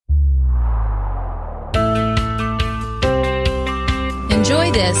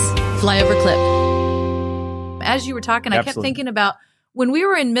Try this flyover clip. As you were talking, I kept thinking about when we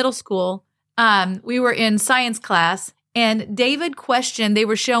were in middle school, we were in science class, and David questioned, they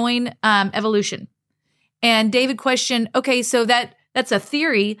were showing evolution. And David questioned, okay, so that's a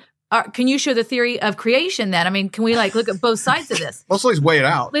theory. Can you show the theory of creation then? I mean, can we look at both sides of this? Let's at least weigh it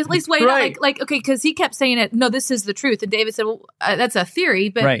out. At least weigh it out. Okay, because he kept saying it, no, this is the truth. And David said, well, that's a theory,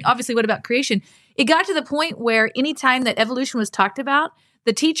 but obviously what about creation? It got to the point where anytime that evolution was talked about,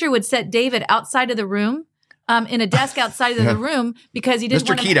 the teacher would set David outside of the room, in a desk outside of the room, because he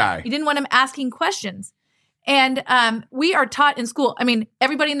didn't want him asking questions. And we are taught in school. I mean,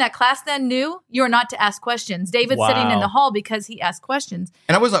 everybody in that class then knew you are not to ask questions. David's sitting in the hall because he asked questions.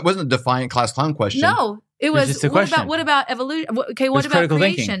 And it wasn't a defiant class clown question. No, it was just a question. What about evolution? Okay, what about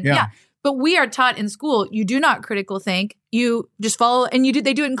creation? Yeah. But we are taught in school, you do not critical think. You just follow, and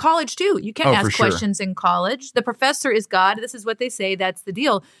they do it in college too. You can't ask questions in college. The professor is God. This is what they say. That's the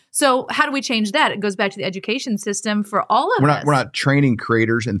deal. So how do we change that? It goes back to the education system for all of us. We're not training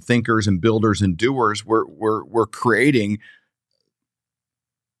creators and thinkers and builders and doers. We're creating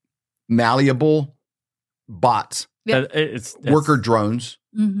malleable bots, worker drones.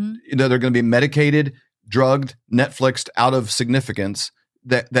 Mm-hmm. They're going to be medicated, drugged, Netflixed out of significance.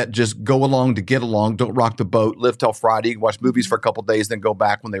 That just go along to get along, don't rock the boat, live till Friday, watch movies for a couple of days, then go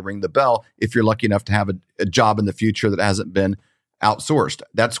back when they ring the bell, if you're lucky enough to have a job in the future that hasn't been outsourced.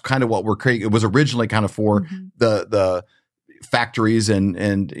 That's kind of what we're creating. It was originally kind of for the factories and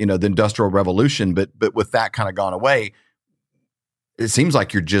the Industrial Revolution, but with that kind of gone away, it seems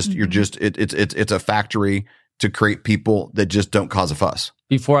like it's a factory to create people that just don't cause a fuss.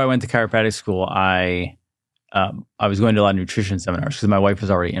 Before I went to chiropractic school, I was going to a lot of nutrition seminars because my wife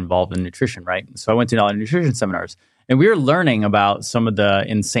was already involved in nutrition, right? So I went to a lot of nutrition seminars, and we were learning about some of the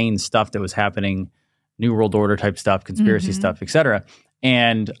insane stuff that was happening, New World Order type stuff, conspiracy stuff, et cetera.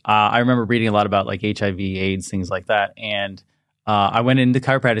 And I remember reading a lot about HIV, AIDS, things like that. And I went into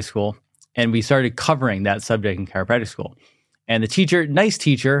chiropractic school, and we started covering that subject in chiropractic school. And the teacher, nice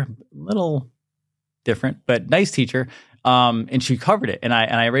teacher, little different, but nice teacher, and she covered it. And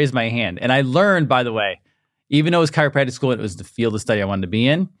I raised my hand. And I learned, by the way, even though it was chiropractic school, it was the field of study I wanted to be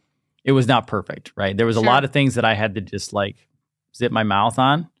in, it was not perfect, right? There was a lot of things that I had to just zip my mouth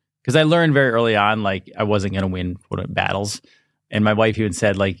on, because I learned very early on, I wasn't going to win battles. And my wife even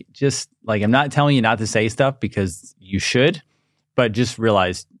said, I'm not telling you not to say stuff because you should, but just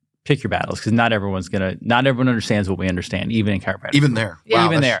realize, pick your battles, because not everyone understands what we understand, even in chiropractic. Even there. Yeah.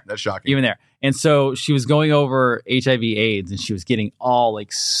 Wow, that's shocking. Even there. And so she was going over HIV AIDS, and she was getting all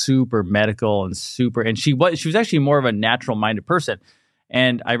super medical and she was actually more of a natural minded person.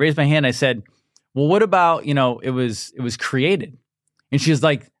 And I raised my hand. I said, well, what about, it was created. And she was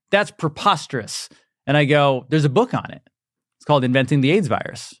like, that's preposterous. And I go, there's a book on it. It's called Inventing the AIDS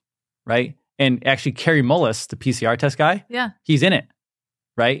Virus. Right. And actually Kerry Mullis, the PCR test guy, he's in it.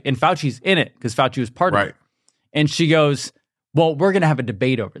 Right. And Fauci's in it because Fauci was part of it. And she goes, well, we're going to have a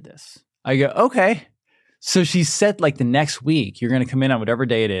debate over this. I go, okay. So she said the next week, you're going to come in on whatever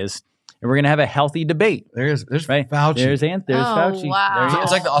day it is, and we're going to have a healthy debate. There's Fauci. There's Fauci. Wow.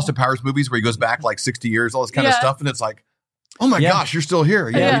 It's like the Austin Powers movies where he goes back 60 years, all this kind of stuff. And it's like, oh my gosh, you're still here.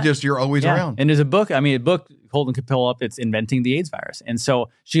 You're always around. And there's a book, Holden could pull up, it's Inventing the AIDS Virus. And so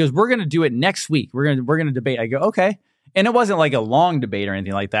she goes, we're going to do it next week. We're going to debate. I go, okay. And it wasn't a long debate or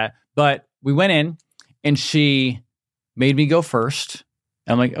anything like that, but we went in and she made me go first.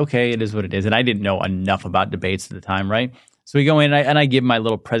 I'm like, okay, it is what it is. And I didn't know enough about debates at the time, right? So we go in and I give my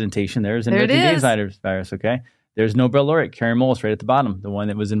little presentation. There's Inventing the AIDS Virus, okay? There's Nobel laureate, Kerry Mullis right at the bottom, the one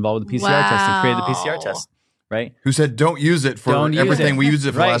that was involved with the PCR test and created the PCR test, right? Who said, don't use it for everything. We used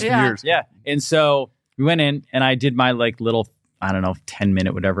it for the last few years. Yeah. And so we went in and I did my little,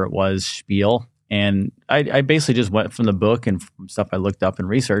 10-minute, whatever it was, spiel. And I basically just went from the book and from stuff I looked up and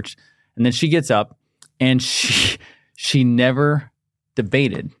researched. And then she gets up and she never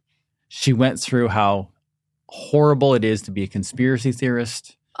debated. She went through how horrible it is to be a conspiracy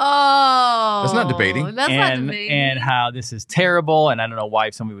theorist. Oh. That's not debating. That's not debating. And how this is terrible. And I don't know why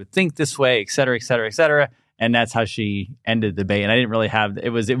somebody would think this way, et cetera, et cetera, et cetera. And that's how she ended the debate. And I didn't really have, it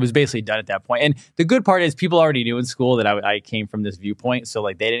was basically done at that point. And the good part is people already knew in school that I came from this viewpoint. So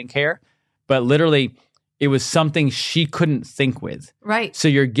they didn't care. But literally, it was something she couldn't think with. Right. So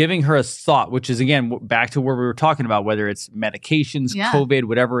you're giving her a thought, which is, again, back to where we were talking about, whether it's medications, COVID,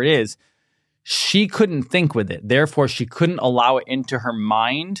 whatever it is. She couldn't think with it. Therefore, she couldn't allow it into her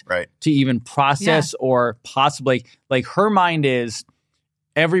mind to even process or possibly, her mind is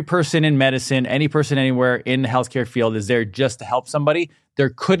every person in medicine, any person anywhere in the healthcare field is there just to help somebody.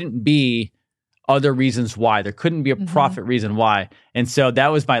 There couldn't be other reasons why. There couldn't be a profit reason why. And so that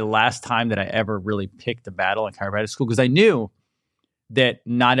was my last time that I ever really picked a battle in chiropractic school, because I knew that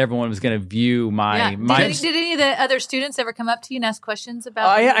not everyone was going to view my... Did any of the other students ever come up to you and ask questions about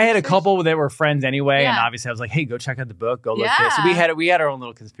I had a couple that were friends anyway, and obviously I was like, hey, go check out the book, go look this. So we had our own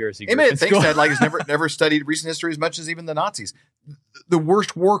little conspiracy group. Thanks, Dad, like he's never studied recent history as much as even the Nazis. The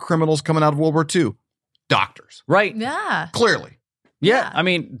worst war criminals coming out of World War II, doctors. Right. Yeah. Clearly. Yeah. I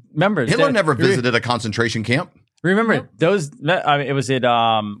mean, remember... Hitler never visited a concentration camp. Remember those? I mean, was it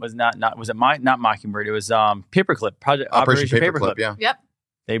not Mockingbird? It was Paperclip, Operation Paperclip. Yeah. Yep.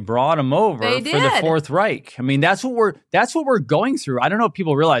 They brought him over for the Fourth Reich. I mean, that's what we're going through. I don't know if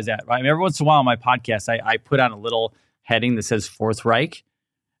people realize that. Right? I mean, every once in a while on my podcast, I put on a little heading that says Fourth Reich.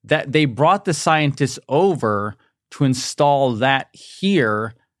 That they brought the scientists over to install that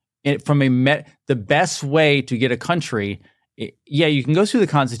here from the best way to get a country. You can go through the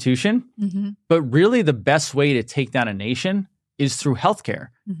Constitution, but really the best way to take down a nation is through healthcare.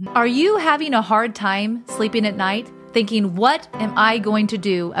 Are you having a hard time sleeping at night, thinking, what am I going to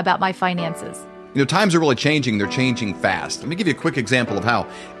do about my finances? Times are really changing. They're changing fast. Let me give you a quick example of how.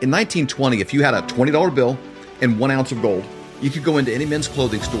 In 1920, if you had a $20 bill and 1 ounce of gold, you could go into any men's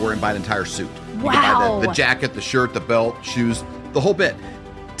clothing store and buy an entire suit. You could buy the jacket, the shirt, the belt, shoes, the whole bit.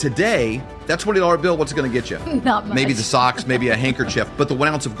 Today, that $20 bill, what's it going to get you? Not much. Maybe the socks, maybe a handkerchief, but the 1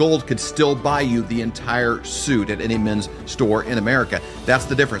 ounce of gold could still buy you the entire suit at any men's store in America. That's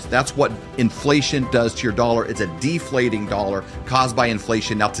the difference. That's what inflation does to your dollar. It's a deflating dollar caused by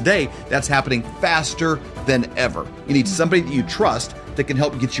inflation. Now today, that's happening faster than ever. You need somebody that you trust that can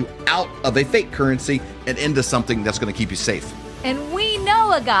help get you out of a fake currency and into something that's going to keep you safe. And we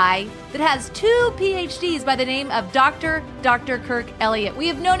know a guy that has 2 PhDs by the name of Dr. Kirk Elliott. We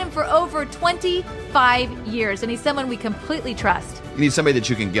have known him for over 25 years, and he's someone we completely trust. You need somebody that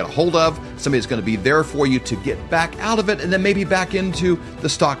you can get a hold of, somebody that's going to be there for you to get back out of it, and then maybe back into the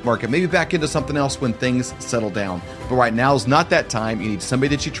stock market, maybe back into something else when things settle down. But right now is not that time. You need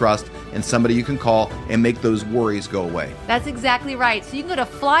somebody that you trust and somebody you can call and make those worries go away. That's exactly right. So you can go to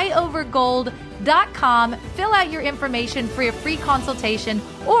flyovergold.com, fill out your information for a free consultation,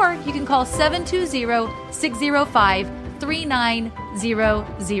 or you can call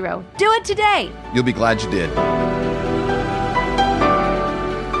 720-605-3900. Do it today. You'll be glad you did.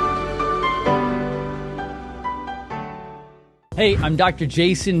 Hey, I'm Dr.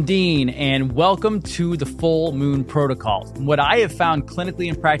 Jason Dean, and welcome to the Full Moon Protocol. What I have found clinically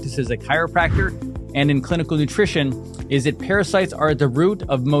in practice as a chiropractor and in clinical nutrition is that parasites are at the root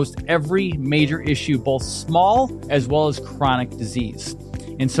of most every major issue, both small as well as chronic disease.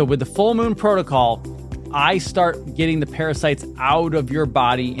 And so with the Full Moon Protocol, I start getting the parasites out of your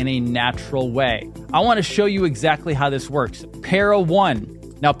body in a natural way. I want to show you exactly how this works. Para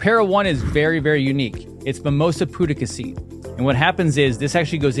 1. Now, Para 1 is very, very unique. It's Mimosa pudica seed. And what happens is this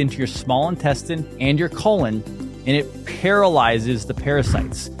actually goes into your small intestine and your colon, and it paralyzes the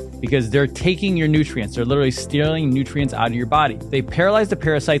parasites because they're taking your nutrients. They're literally stealing nutrients out of your body. They paralyze the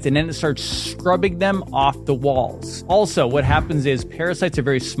parasites, and then it starts scrubbing them off the walls. Also, what happens is parasites are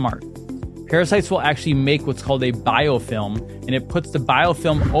very smart. Parasites will actually make what's called a biofilm, and it puts the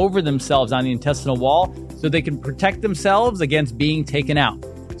biofilm over themselves on the intestinal wall so they can protect themselves against being taken out.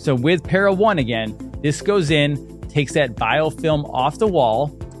 So with Para 1 again, this goes in, takes that biofilm off the wall,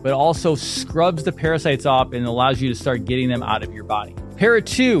 but also scrubs the parasites off and allows you to start getting them out of your body. Para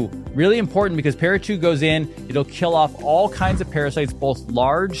 2, really important because Para 2 goes in, it'll kill off all kinds of parasites, both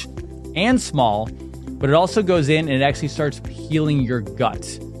large and small, but it also goes in and it actually starts healing your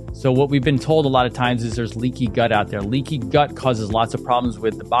gut. So what we've been told a lot of times is there's leaky gut out there. Leaky gut causes lots of problems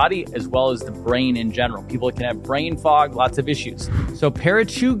with the body as well as the brain in general. People can have brain fog, lots of issues. So Para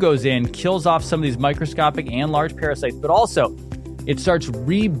 2 goes in, kills off some of these microscopic and large parasites, but also it starts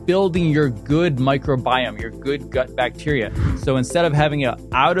rebuilding your good microbiome, your good gut bacteria. So instead of having an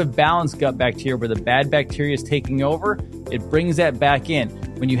out of balance gut bacteria where the bad bacteria is taking over, it brings that back in.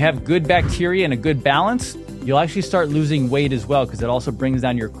 When you have good bacteria and a good balance, you'll actually start losing weight as well because it also brings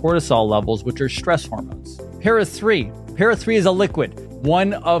down your cortisol levels, which are stress hormones. Para 3 is a liquid,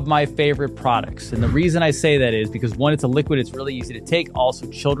 one of my favorite products. And the reason I say that is because one, it's a liquid, it's really easy to take. Also,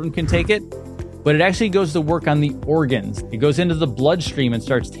 children can take it, but it actually goes to work on the organs. It goes into the bloodstream and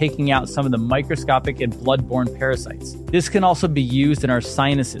starts taking out some of the microscopic and bloodborne parasites. This can also be used in our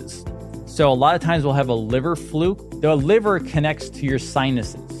sinuses. So a lot of times we'll have a liver fluke. The liver connects to your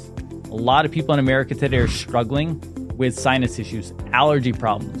sinuses. A lot of people in America today are struggling with sinus issues, allergy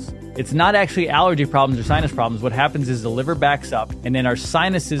problems. It's not actually allergy problems or sinus problems. What happens is the liver backs up and then our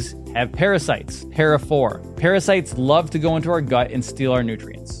sinuses have parasites. Para 4. Parasites love to go into our gut and steal our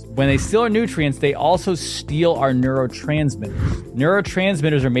nutrients. When they steal our nutrients, they also steal our neurotransmitters.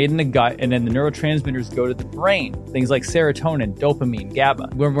 Neurotransmitters are made in the gut, and then the neurotransmitters go to the brain. Things like serotonin, dopamine, GABA.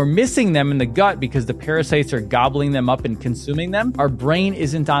 When we're missing them in the gut because the parasites are gobbling them up and consuming them, our brain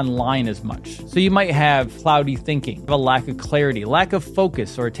isn't online as much. So you might have cloudy thinking, a lack of clarity, lack of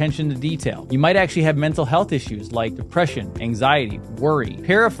focus or attention to detail. You might actually have mental health issues like depression, anxiety, worry.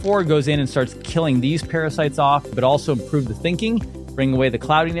 Para4 goes in and starts killing these parasites off, but also improve the thinking, bring away the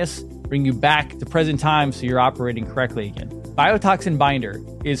cloudiness, bring you back to present time so you're operating correctly again. Biotoxin Binder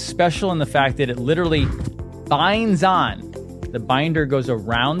is special in the fact that it literally binds on. The binder goes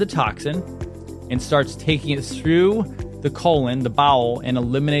around the toxin and starts taking it through the colon, the bowel, and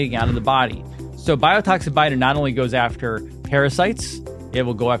eliminating out of the body. So Biotoxin Binder not only goes after parasites, it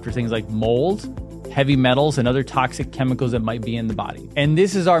will go after things like mold, heavy metals, and other toxic chemicals that might be in the body. And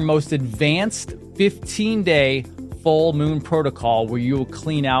this is our most advanced 15-day full moon protocol where you will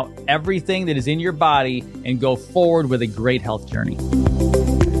clean out everything that is in your body and go forward with a great health journey.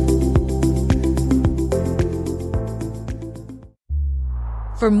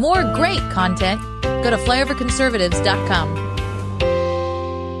 For more great content, go to flyoverconservatives.com.